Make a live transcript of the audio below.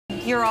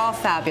You're all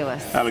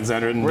fabulous.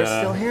 Alexandre and We're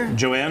still here.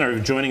 Joanne are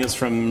joining us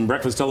from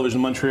Breakfast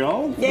Television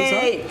Montreal.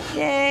 Yay!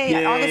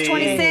 Yay! August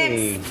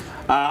 26th.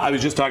 I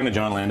was just talking to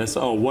John Landis.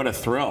 Oh, what a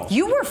thrill.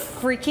 You were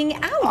freaking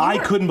out. I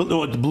couldn't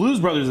believe. The Blues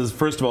Brothers is,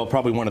 first of all,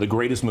 probably one of the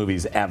greatest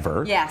movies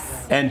ever.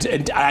 Yes.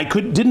 And I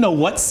didn't know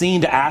what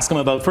scene to ask him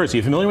about first. Are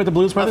you familiar with the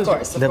Blues Brothers? Of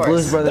course. The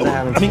Blues Brothers I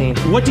haven't seen.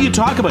 What do you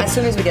talk about? As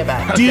soon as we get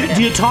back. Do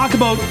you talk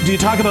about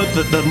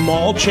the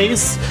mall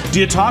chase? Do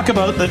you talk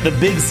about the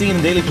big scene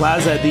in Daily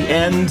Plaza at the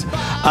end?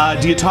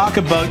 Do you talk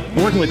about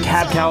working with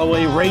Cab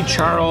Calloway, Ray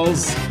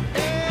Charles?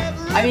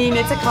 I mean,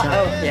 it's a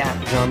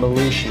John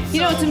Belushi.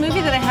 You know, it's a movie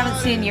that I haven't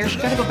seen in years.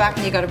 You gotta go back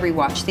and you gotta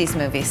rewatch these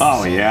movies.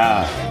 Oh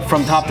yeah.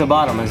 From top to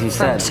bottom, as you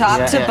said. From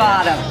top to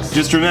bottom.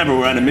 Just remember,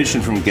 we're on a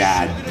mission from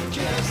God.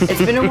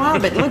 It's been a while,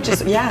 but look,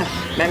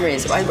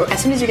 memories.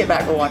 As soon as you get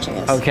back, we're watching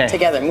this. Okay.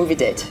 Together, movie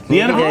date.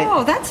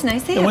 Oh, that's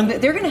nice.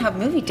 They're gonna have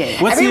movie dates.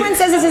 Everyone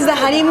says this is the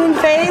honeymoon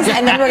phase,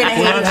 and then we're gonna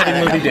hate each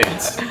other. Movie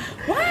dates.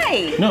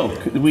 Why? No,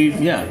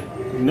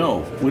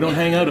 we don't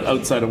hang out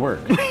outside of work.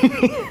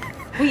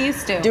 We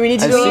used to. Do we need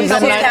to do a little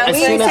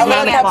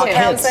couples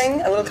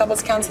counseling? A A little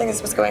couples counseling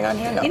is what's going on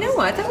here? No. You know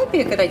what? That would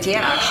be a good idea,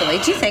 actually.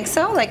 Do you think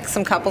so? Like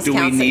some couples Do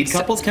counseling? we need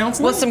couples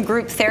counseling? Well, some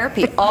group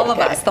therapy. All of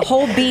us. The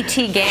whole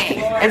BT gang.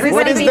 Everybody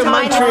What is the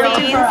behind the Montreal-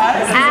 scenes.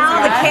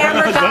 Al, the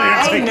camera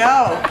guy. I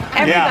know.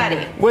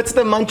 Everybody. What's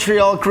the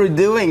Montreal crew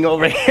doing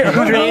over here?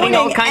 Creating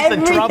all kinds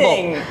of trouble.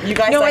 You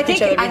guys No, like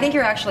each other. I think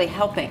you're actually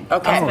helping.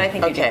 Okay. That's what I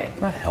think you do.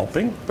 Not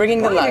helping.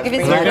 Bringing the love. You're giving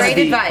Bringing some the great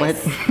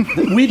advice.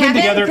 We've been Kevin,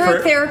 together group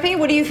for. therapy,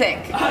 what do you think?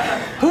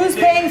 Who's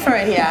paying for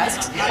it, he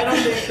asks. I don't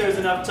think there's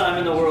enough time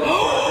in the world.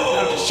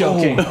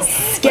 Joking.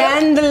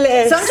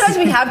 Scandalous. Sometimes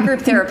we have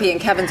group therapy in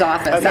Kevin's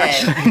office,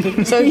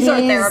 actually. So He's our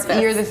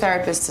therapist. You're the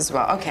therapist as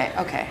well. Okay.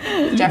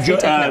 Jeffrey,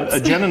 take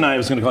notes. Jen and I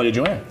was going to call you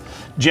Joanne.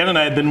 Jen and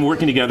I have been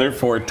working together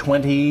for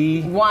 1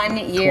 year. 21 Coming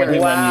up years.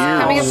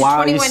 to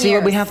Wow, 21 you see years.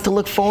 what we have to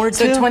look forward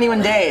to? So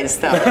 21 days,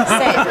 though.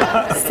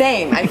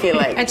 Same, I feel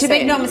like. And to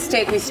make no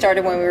mistake, we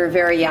started when we were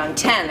very young.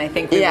 10, I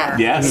think we were. Yes,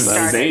 we I was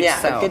started, 8.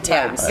 Yeah, good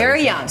times.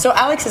 Very young. So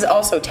Alex is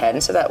also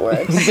 10, so that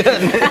works.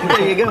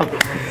 There you go.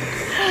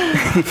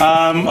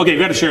 Okay, we've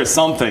got to share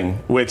something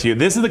with you.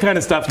 This is the kind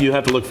of stuff you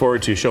have to look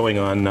forward to showing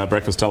on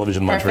Breakfast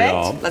Television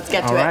Montreal. Perfect. Let's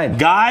get to All right. it.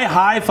 Guy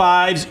high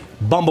fives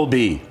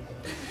Bumblebee.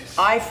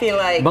 I feel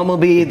like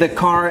Bumblebee, the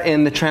car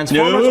in the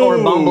Transformers, No, or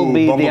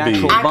Bumblebee, the Bumblebee.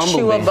 actual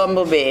actual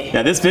Bumblebee.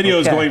 Yeah, this video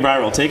is Okay. going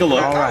viral. Take a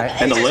look All right.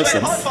 and a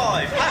listen. High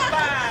five!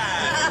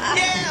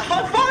 Yeah,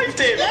 high-fived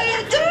him!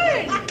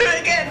 Do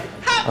it again!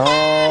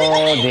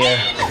 Oh dear.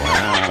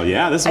 Wow,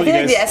 yeah, this is I what you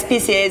feel like guys. the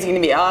SPCA is going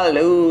to be all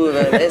over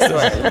this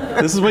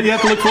one. This is what you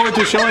have to look forward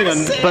to showing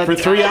on for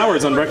 3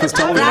 hours on Breakfast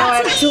Television.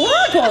 That's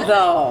adorable,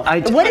 though.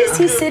 What is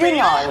he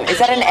sitting on? Is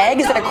that an egg?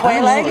 Is that a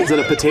quail egg? Is it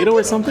a potato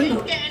or something?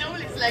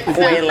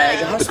 Quail egg.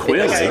 How The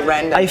quail stupid. egg.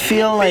 Random. I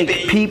feel like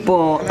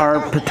people are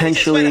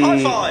potentially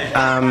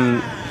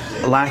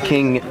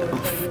lacking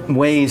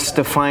ways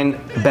to find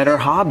better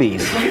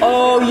hobbies.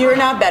 Oh, you're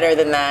not better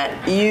than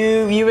that.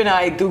 You and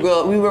I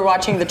Google. We were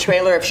watching the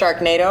trailer of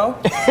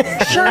Sharknado.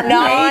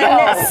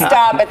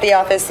 Non-stop at the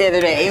office the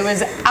other day. It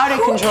was out of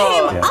Who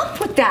control. came up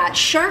with that?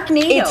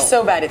 Sharknado. It's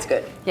so bad, it's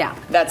good. Yeah.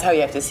 That's how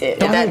you have to see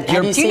it. Have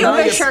you Do you seen know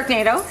it? about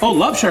Sharknado? Oh,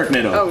 love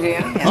Sharknado. Oh,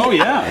 yeah. Oh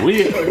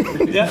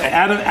yeah,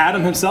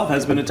 Adam himself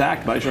has been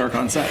attacked by a shark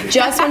on set.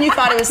 Just when you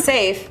thought it was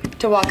safe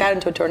to walk out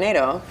into a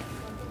tornado,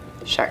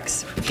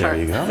 sharks. There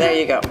you go. There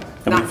you go.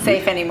 Not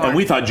safe anymore. And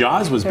we thought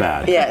Jaws was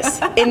bad. Yes,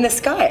 in the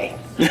sky.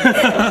 Oh,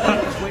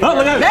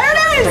 look out! There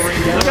it is.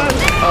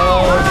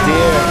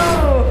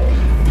 Oh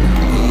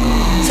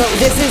So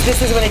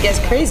this is when it gets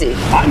crazy.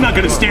 I'm not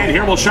going to stand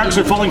here while sharks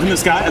are falling from the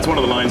sky. That's one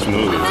of the lines from the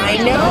movie. I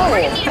know.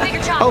 dear.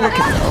 Oh look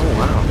at. Oh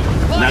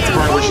wow. And that's the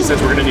part where she says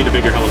we're going to need a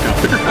bigger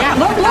helicopter. Yeah,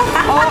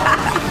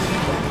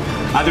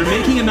 look. They're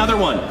making another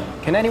one.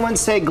 Can anyone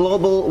say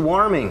global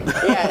warming?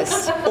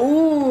 Yes.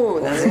 Ooh,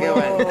 that's a good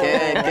one.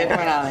 Good one,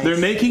 Alex. They're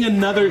making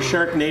another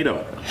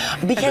Sharknado.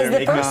 Because They're the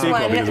making a first sequel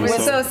one because it was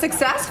was so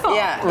successful.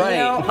 Yeah, Right. you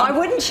know, Why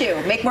wouldn't you?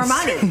 Make more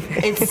money.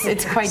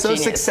 it's quite So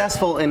genius.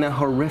 successful in a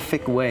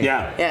horrific way.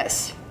 Yeah.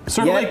 Yes.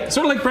 Sort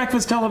of like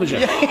Breakfast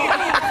Television.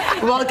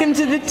 Welcome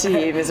to the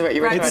team is what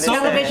you were trying to It's say. so-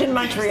 Television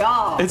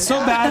Montreal. It's so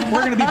bad,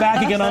 we're going to be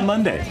back again on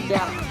Monday.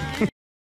 Yeah.